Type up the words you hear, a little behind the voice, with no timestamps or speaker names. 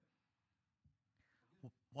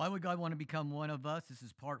Why would God want to become one of us? This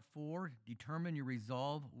is part 4. Determine your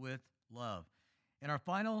resolve with love. In our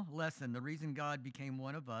final lesson, the reason God became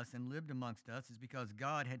one of us and lived amongst us is because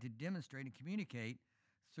God had to demonstrate and communicate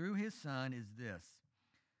through his Son is this,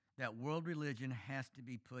 that world religion has to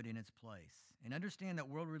be put in its place. And understand that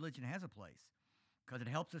world religion has a place because it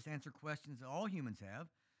helps us answer questions that all humans have.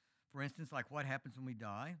 For instance, like what happens when we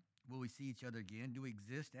die? Will we see each other again? Do we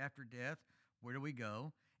exist after death? Where do we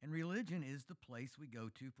go? And religion is the place we go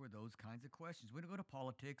to for those kinds of questions. We don't go to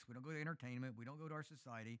politics. We don't go to entertainment. We don't go to our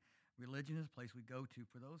society. Religion is the place we go to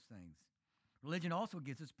for those things. Religion also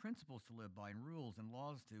gives us principles to live by and rules and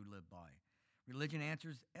laws to live by. Religion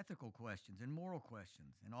answers ethical questions and moral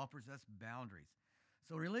questions and offers us boundaries.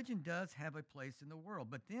 So religion does have a place in the world.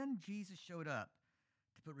 But then Jesus showed up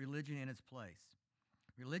to put religion in its place.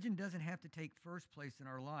 Religion doesn't have to take first place in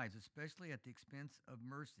our lives, especially at the expense of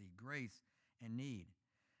mercy, grace, and need.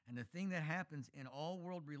 And the thing that happens in all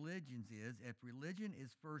world religions is if religion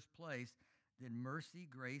is first place, then mercy,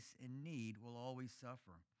 grace, and need will always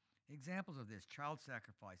suffer. Examples of this: child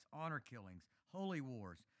sacrifice, honor killings, holy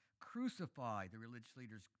wars, crucify, the religious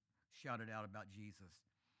leaders shouted out about Jesus.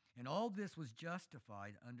 And all this was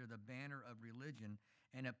justified under the banner of religion,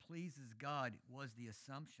 and it pleases God was the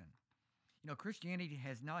assumption. Christianity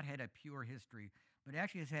has not had a pure history, but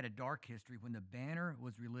actually has had a dark history when the banner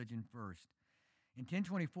was religion first. In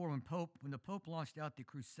 1024, when the Pope launched out the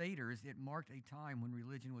Crusaders, it marked a time when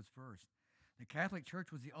religion was first. The Catholic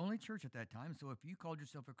Church was the only church at that time, so if you called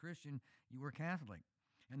yourself a Christian, you were Catholic.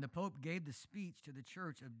 And the Pope gave the speech to the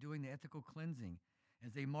church of doing the ethical cleansing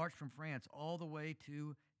as they marched from France all the way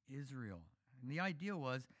to Israel. And the idea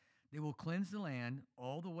was they will cleanse the land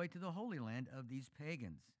all the way to the Holy Land of these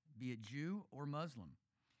pagans, be it Jew or Muslim.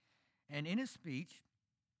 And in his speech,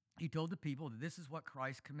 he told the people that this is what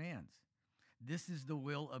Christ commands. This is the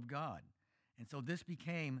will of God. And so this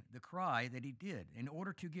became the cry that he did. In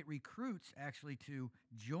order to get recruits actually to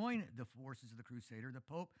join the forces of the Crusader, the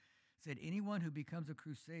Pope said anyone who becomes a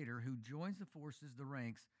Crusader, who joins the forces, the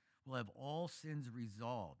ranks, will have all sins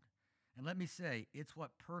resolved. And let me say, it's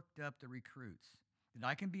what perked up the recruits. That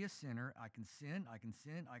I can be a sinner, I can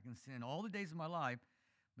sin all the days of my life,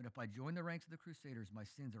 but if I join the ranks of the Crusaders, my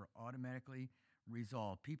sins are automatically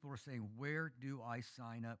resolved. People are saying, where do I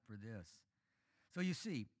sign up for this? So you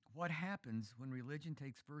see, what happens when religion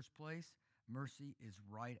takes first place? Mercy is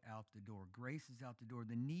right out the door. Grace is out the door.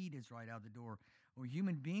 The need is right out the door. Or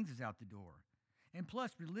human beings is out the door. And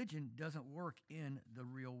plus, religion doesn't work in the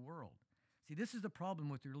real world. See, this is the problem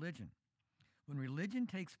with religion. When religion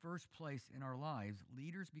takes first place in our lives,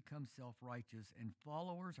 leaders become self-righteous and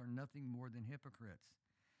followers are nothing more than hypocrites.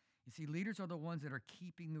 You see, leaders are the ones that are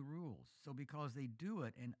keeping the rules. So because they do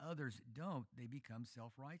it and others don't, they become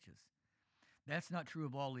self-righteous. That's not true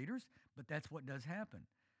of all leaders, but that's what does happen.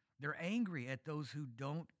 They're angry at those who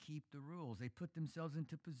don't keep the rules. They put themselves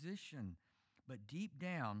into position. But deep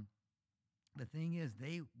down, the thing is,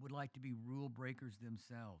 they would like to be rule breakers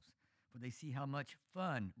themselves. For they see how much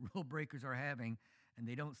fun rule breakers are having, and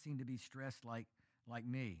they don't seem to be stressed like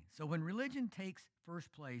me. So when religion takes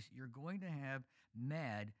first place, you're going to have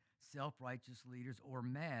mad, self-righteous leaders or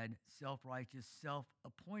mad, self-righteous,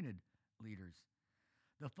 self-appointed leaders.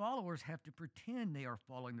 The followers have to pretend they are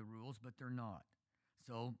following the rules, but they're not.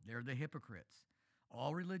 So they're the hypocrites.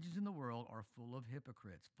 All religions in the world are full of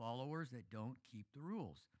hypocrites, followers that don't keep the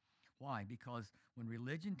rules. Why? Because when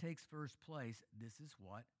religion takes first place, this is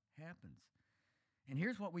what happens. And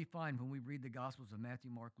here's what we find when we read the Gospels of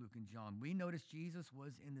Matthew, Mark, Luke, and John. We notice Jesus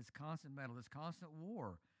was in this constant battle, this constant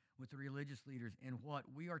war with the religious leaders in what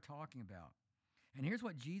we are talking about. And here's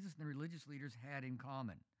what Jesus and the religious leaders had in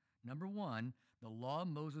common. Number one, the law of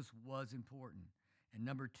Moses was important. And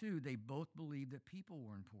number two, they both believed that people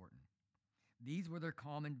were important. These were their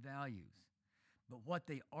common values. But what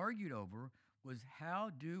they argued over was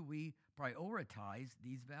how do we prioritize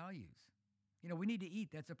these values? We need to eat.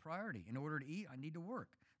 That's a priority. In order to eat, I need to work.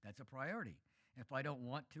 That's a priority. If I don't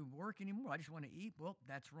want to work anymore, I just want to eat, well,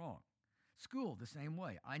 that's wrong. School, the same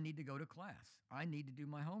way. I need to go to class. I need to do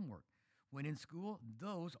my homework. When in school,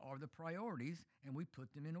 those are the priorities, and we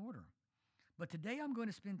put them in order. But today I'm going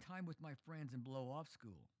to spend time with my friends and blow off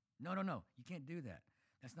school. No. You can't do that.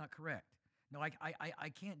 That's not correct. No, I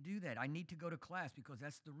can't do that. I need to go to class because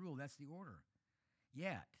that's the rule. That's the order.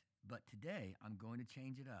 But today I'm going to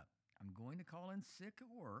change it up. I'm going to call in sick at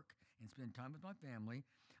work and spend time with my family.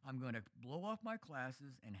 I'm going to blow off my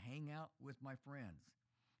classes and hang out with my friends.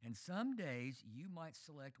 And some days you might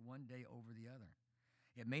select one day over the other.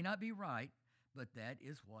 It may not be right, but that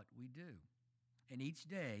is what we do. And each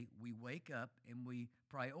day we wake up and we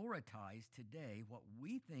prioritize today what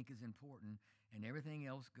we think is important, and everything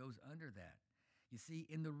else goes under that. You see,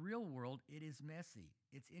 in the real world, it is messy,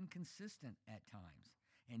 it's inconsistent at times.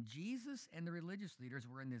 And Jesus and the religious leaders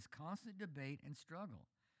were in this constant debate and struggle.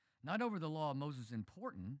 Not over the law of Moses is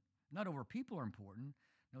important, not over people are important.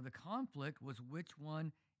 No, the conflict was which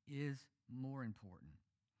one is more important.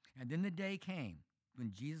 And then the day came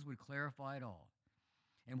when Jesus would clarify it all.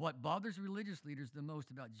 And what bothers religious leaders the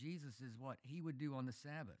most about Jesus is what he would do on the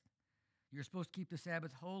Sabbath. You're supposed to keep the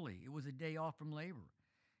Sabbath holy. It was a day off from labor.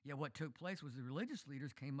 Yet what took place was the religious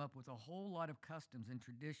leaders came up with a whole lot of customs and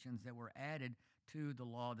traditions that were added to the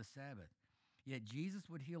law of the Sabbath. Yet Jesus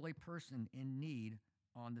would heal a person in need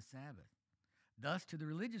on the Sabbath. Thus, to the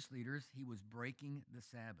religious leaders, he was breaking the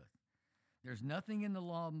Sabbath. There's nothing in the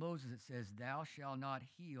law of Moses that says, thou shalt not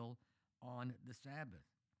heal on the Sabbath.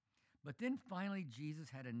 But then finally, Jesus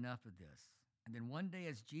had enough of this. And then one day,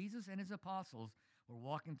 as Jesus and his apostles were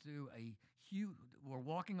walking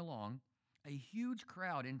along, a huge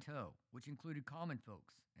crowd in tow, which included common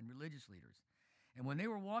folks and religious leaders. And when they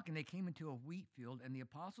were walking, they came into a wheat field, and the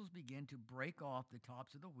apostles began to break off the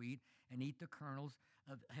tops of the wheat and eat the kernels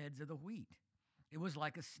of heads of the wheat. It was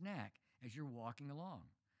like a snack as you're walking along.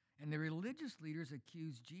 And the religious leaders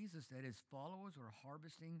accused Jesus that his followers were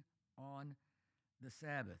harvesting on the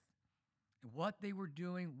Sabbath. And what they were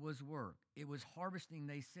doing was work. It was harvesting,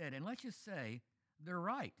 they said. And let's just say they're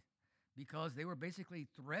right, because they were basically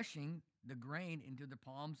threshing the grain into the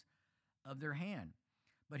palms of their hand.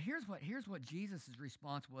 But here's what Jesus'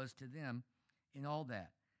 response was to them in all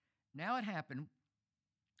that. Now it happened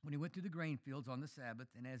when he went through the grain fields on the Sabbath,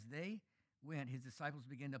 and as they went, his disciples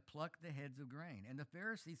began to pluck the heads of grain. And the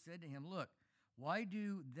Pharisees said to him, look, why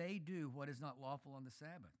do they do what is not lawful on the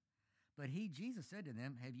Sabbath? But Jesus said to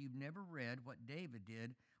them, have you never read what David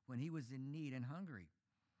did when he was in need and hungry?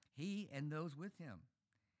 He and those with him.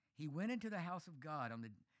 He went into the house of God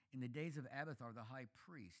in the days of Abiathar the high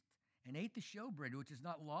priest, and ate the showbread, which is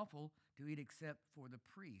not lawful to eat except for the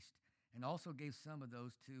priest, and also gave some of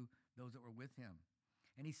those to those that were with him.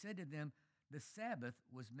 And he said to them, the Sabbath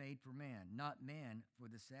was made for man, not man for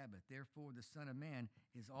the Sabbath. Therefore, the Son of Man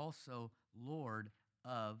is also Lord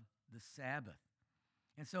of the Sabbath.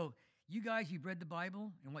 And so, you guys, you've read the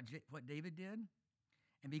Bible and what David did,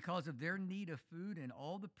 and because of their need of food, and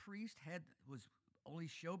all the priest had was only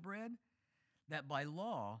showbread, that by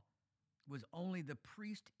law was only the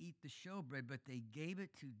priest eat the showbread, but they gave it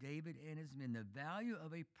to David and his men. The value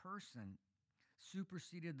of a person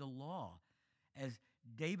superseded the law, as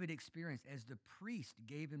David experienced, as the priest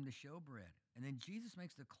gave him the showbread. And then Jesus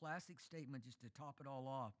makes the classic statement just to top it all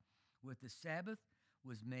off with the Sabbath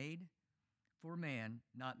was made for man,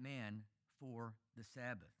 not man for the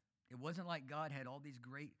Sabbath. It wasn't like God had all these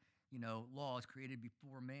great, laws created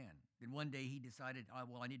before man. Then one day he decided,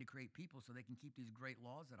 I need to create people so they can keep these great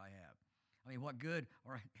laws that I have. I mean, what good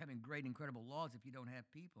are having great, incredible laws if you don't have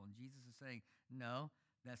people? And Jesus is saying, no,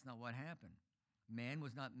 that's not what happened. Man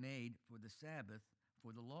was not made for the Sabbath,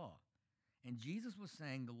 for the law. And Jesus was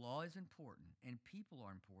saying the law is important and people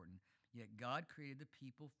are important, yet God created the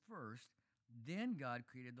people first, then God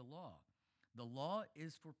created the law. The law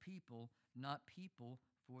is for people, not people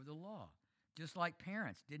for the law. Just like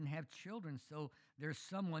parents didn't have children, so there's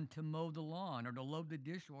someone to mow the lawn or to load the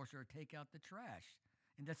dishwasher or take out the trash.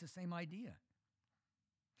 And that's the same idea.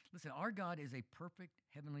 Listen, our God is a perfect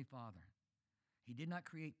heavenly Father. He did not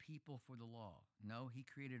create people for the law. No, he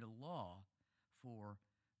created a law for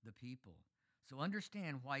the people. So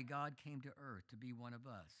understand why God came to earth to be one of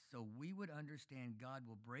us. So we would understand God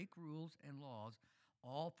will break rules and laws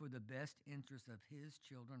all for the best interest of his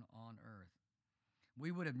children on earth. We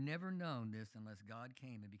would have never known this unless God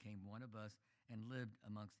came and became one of us and lived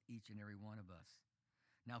amongst each and every one of us.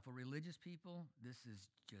 Now, for religious people, this is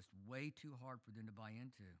just way too hard for them to buy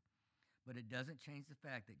into. But it doesn't change the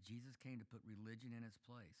fact that Jesus came to put religion in its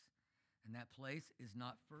place. And that place is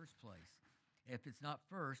not first place. If it's not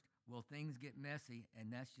first, well, things get messy,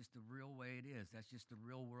 and that's just the real way it is. That's just the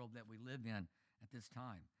real world that we live in at this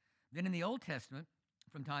time. Then in the Old Testament,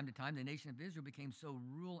 from time to time, the nation of Israel became so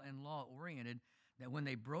rule and law oriented that when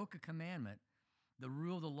they broke a commandment, the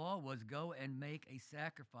rule of the law was go and make a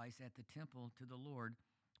sacrifice at the temple to the Lord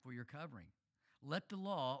for your covering. Let the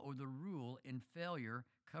law or the rule in failure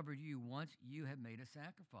cover you once you have made a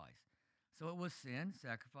sacrifice. So it was sin,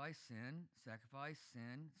 sacrifice, sin, sacrifice,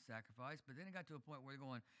 sin, sacrifice. But then it got to a point where they're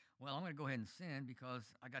going, well, I'm going to go ahead and sin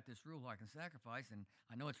because I got this rule where I can sacrifice, and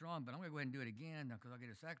I know it's wrong, but I'm going to go ahead and do it again because I'll get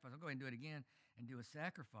a sacrifice. I'll go ahead and do it again and do a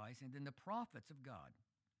sacrifice. And then the prophets of God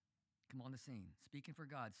come on the scene, speaking for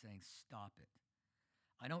God, saying, stop it.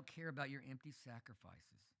 I don't care about your empty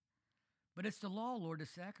sacrifices. But it's the law, Lord, to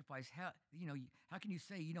sacrifice. How can you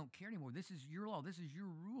say you don't care anymore? This is your law. This is your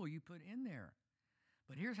rule you put in there.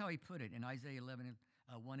 But here's how he put it in Isaiah 1:11.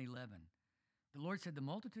 The Lord said, the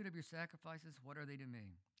multitude of your sacrifices, what are they to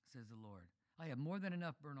me? Says the Lord. I have more than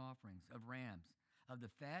enough burnt offerings of rams, of the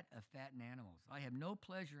fat of fattened animals. I have no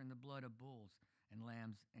pleasure in the blood of bulls and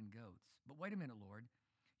lambs and goats. But wait a minute, Lord.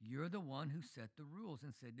 You're the one who set the rules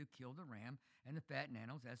and said to kill the ram and the fattened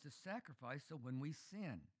animals as the sacrifice, so when we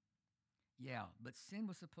sin. Yeah, but sin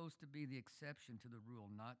was supposed to be the exception to the rule,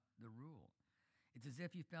 not the rule. It's as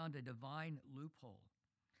if you found a divine loophole.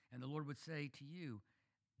 And the Lord would say to you,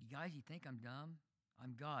 you guys, you think I'm dumb?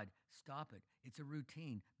 I'm God. Stop it. It's a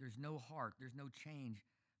routine. There's no heart. There's no change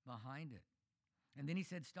behind it. And then he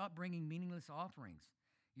said, stop bringing meaningless offerings.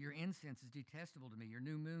 Your incense is detestable to me. Your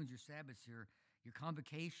new moons, your Sabbaths, your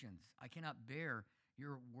convocations. I cannot bear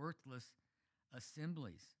your worthless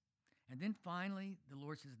assemblies. And then finally, the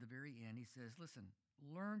Lord says at the very end, he says, listen,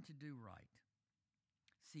 learn to do right.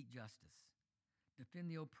 Seek justice. Defend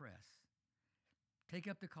the oppressed. Take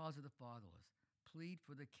up the cause of the fatherless. Plead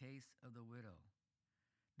for the case of the widow.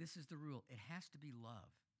 This is the rule. It has to be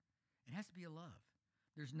love. It has to be a love.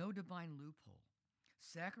 There's no divine loophole.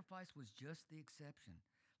 Sacrifice was just the exception.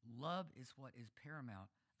 Love is what is paramount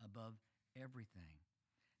above everything.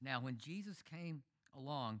 Now, when Jesus came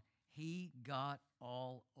along, he got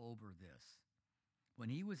all over this. When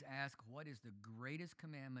he was asked what is the greatest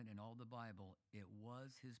commandment in all the Bible, it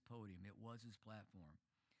was his podium. It was his platform.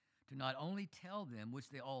 To not only tell them, which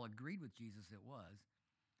they all agreed with Jesus it was,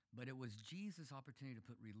 but it was Jesus' opportunity to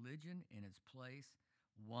put religion in its place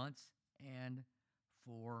once and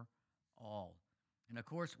for all. And of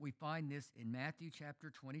course, we find this in Matthew chapter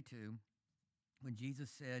 22, when Jesus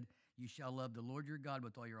said, you shall love the Lord your God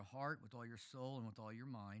with all your heart, with all your soul, and with all your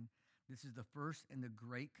mind. This is the first and the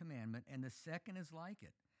great commandment, and the second is like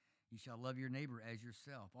it. You shall love your neighbor as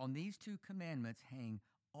yourself. On these two commandments hang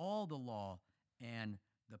all the law and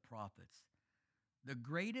the prophets. The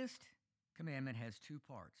greatest commandment has two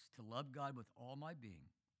parts: to love God with all my being.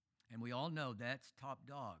 And we all know that's top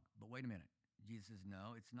dog. But wait a minute. Jesus says,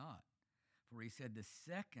 no, it's not. For he said the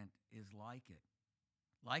second is like it.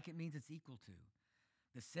 Like it means it's equal to.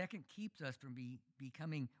 The second keeps us from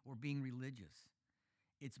becoming or being religious.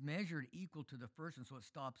 It's measured equal to the first, and so it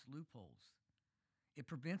stops loopholes. It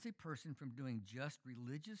prevents a person from doing just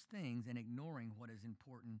religious things and ignoring what is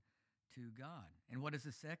important to God. And what is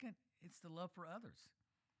the second? It's the love for others.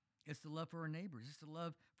 It's the love for our neighbors. It's the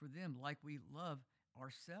love for them like we love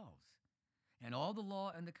ourselves. And all the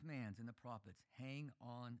law and the commands and the prophets hang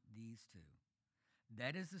on these two.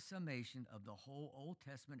 That is the summation of the whole Old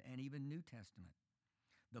Testament and even New Testament.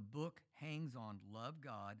 The book hangs on love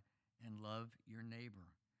God and love your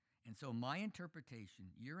neighbor. And so my interpretation,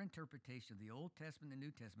 your interpretation of the Old Testament and the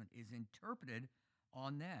New Testament is interpreted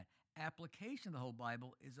on that. Application of the whole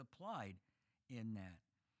Bible is applied in that.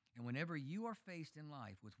 And whenever you are faced in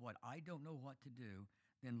life with what I don't know what to do,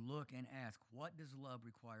 then look and ask, what does love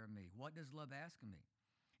require of me? What does love ask of me?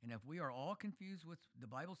 And if we are all confused with the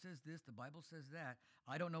Bible says this, the Bible says that,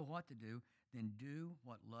 I don't know what to do, then do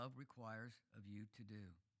what love requires of you to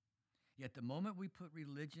do. Yet the moment we put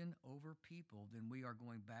religion over people, then we are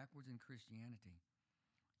going backwards in Christianity.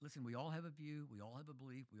 Listen, we all have a view, we all have a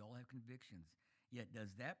belief, we all have convictions. Yet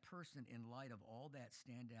does that person in light of all that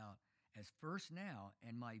stand out as first now,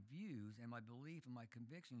 and my views and my belief and my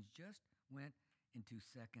convictions just went into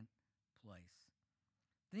second place?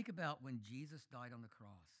 Think about when Jesus died on the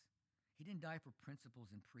cross. He didn't die for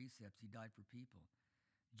principles and precepts. He died for people.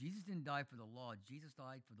 Jesus didn't die for the law. Jesus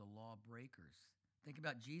died for the law breakers. Think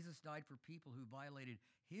about Jesus died for people who violated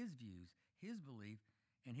his views, his belief,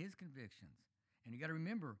 and his convictions. And you got to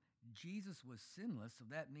remember, Jesus was sinless, so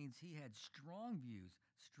that means he had strong views,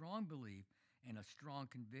 strong belief, and a strong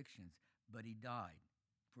convictions. But he died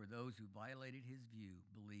for those who violated his view,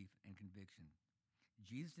 belief, and conviction.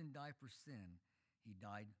 Jesus didn't die for sin. He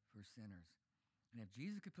died for sinners. And if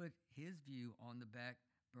Jesus could put his view on the back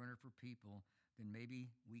burner for people, then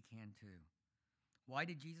maybe we can too. Why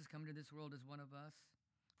did Jesus come into this world as one of us?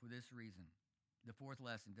 For this reason. The fourth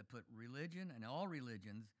lesson, to put religion and all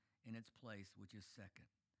religions in its place, which is second.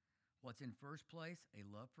 What's in first place? A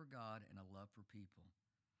love for God and a love for people.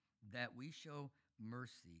 That we show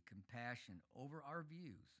mercy, compassion over our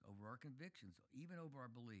views, over our convictions, even over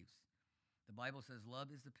our beliefs. The Bible says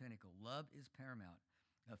love is the pinnacle. Love is paramount.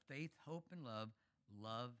 Of faith, hope, and love,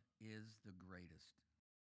 love is the greatest.